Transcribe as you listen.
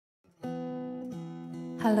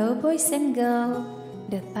Hello boys and girls,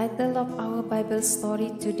 the title of our Bible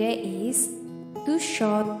story today is Too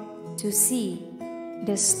Short to See.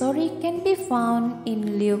 The story can be found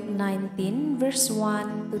in Luke 19 verse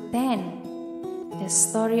 1 to 10. The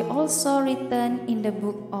story also written in the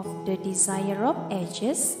book of The Desire of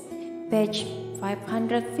Ages, page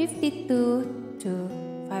 552 to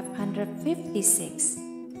 556.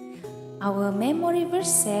 Our memory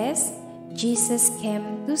verse says, Jesus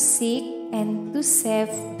came to seek and to save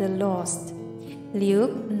the lost.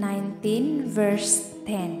 Luke 19 verse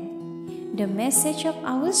 10. The message of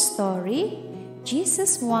our story,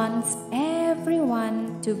 Jesus wants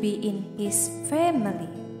everyone to be in his family.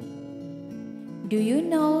 Do you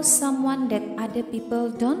know someone that other people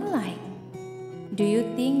don't like? Do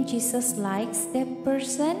you think Jesus likes that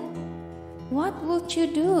person? What would you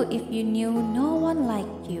do if you knew no one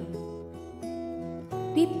liked you?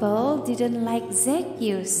 People didn't like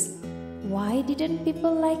Zacchaeus. Why didn't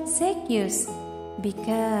people like Zacchaeus?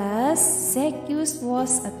 Because Zacchaeus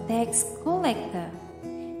was a tax collector,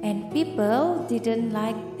 and people didn't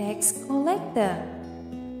like tax collector.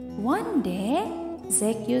 One day,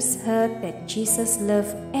 Zacchaeus heard that Jesus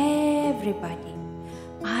loved everybody.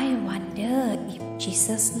 I wonder if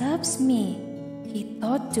Jesus loves me, he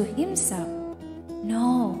thought to himself.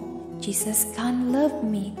 No, Jesus can't love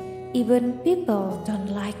me. Even people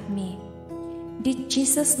don't like me. Did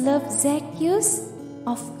Jesus love Zacchaeus?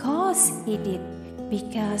 Of course he did,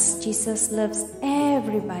 because Jesus loves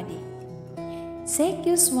everybody.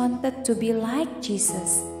 Zacchaeus wanted to be like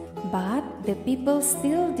Jesus, but the people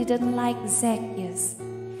still didn't like Zacchaeus.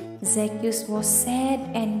 Zacchaeus was sad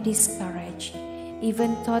and discouraged.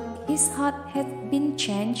 Even thought his heart had been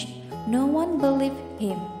changed, no one believed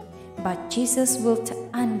him, but Jesus would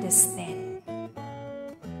understand.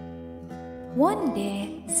 One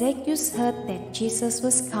day, Zacchaeus heard that Jesus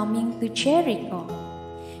was coming to Jericho.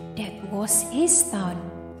 That was his town.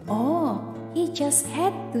 Oh, he just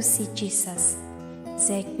had to see Jesus.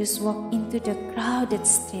 Zacchaeus walked into the crowded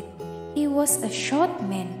street. He was a short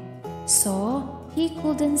man, so he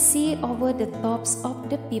couldn't see over the tops of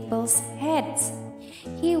the people's heads.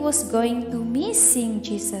 He was going to miss seeing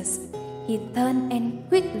Jesus. He turned and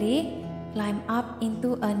quickly climbed up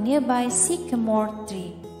into a nearby sycamore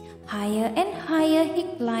tree. Higher and higher he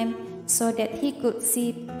climbed so that he could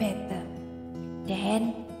see better.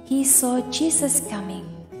 Then he saw Jesus coming.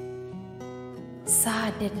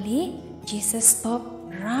 Suddenly, Jesus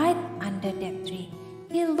stopped right under that tree.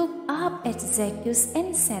 He looked up at Zacchaeus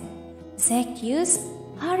and said, Zacchaeus,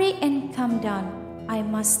 hurry and come down. I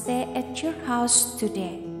must stay at your house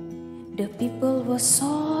today. The people were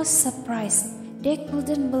so surprised. They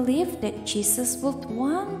couldn't believe that Jesus would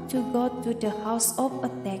want to go to the house of a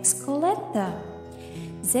tax collector.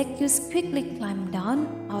 Zacchaeus quickly climbed down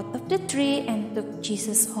out of the tree and took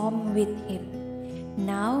Jesus home with him.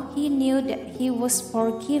 Now he knew that he was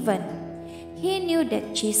forgiven. He knew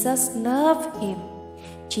that Jesus loved him.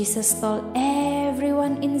 Jesus told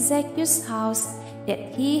everyone in Zacchaeus' house that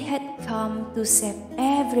he had come to save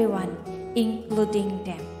everyone, including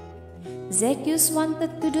them. Zacchaeus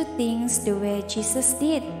wanted to do things the way Jesus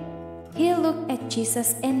did. He looked at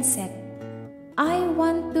Jesus and said, I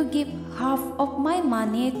want to give half of my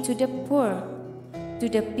money to the poor. To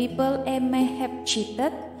the people I may have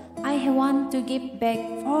cheated, I want to give back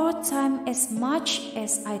 4 times as much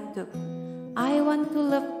as I took. I want to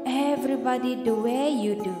love everybody the way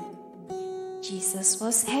you do. Jesus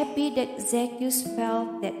was happy that Zacchaeus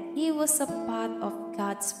felt that he was a part of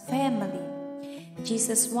God's family.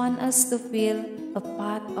 Jesus wants us to feel a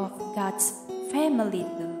part of God's family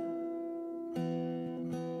too.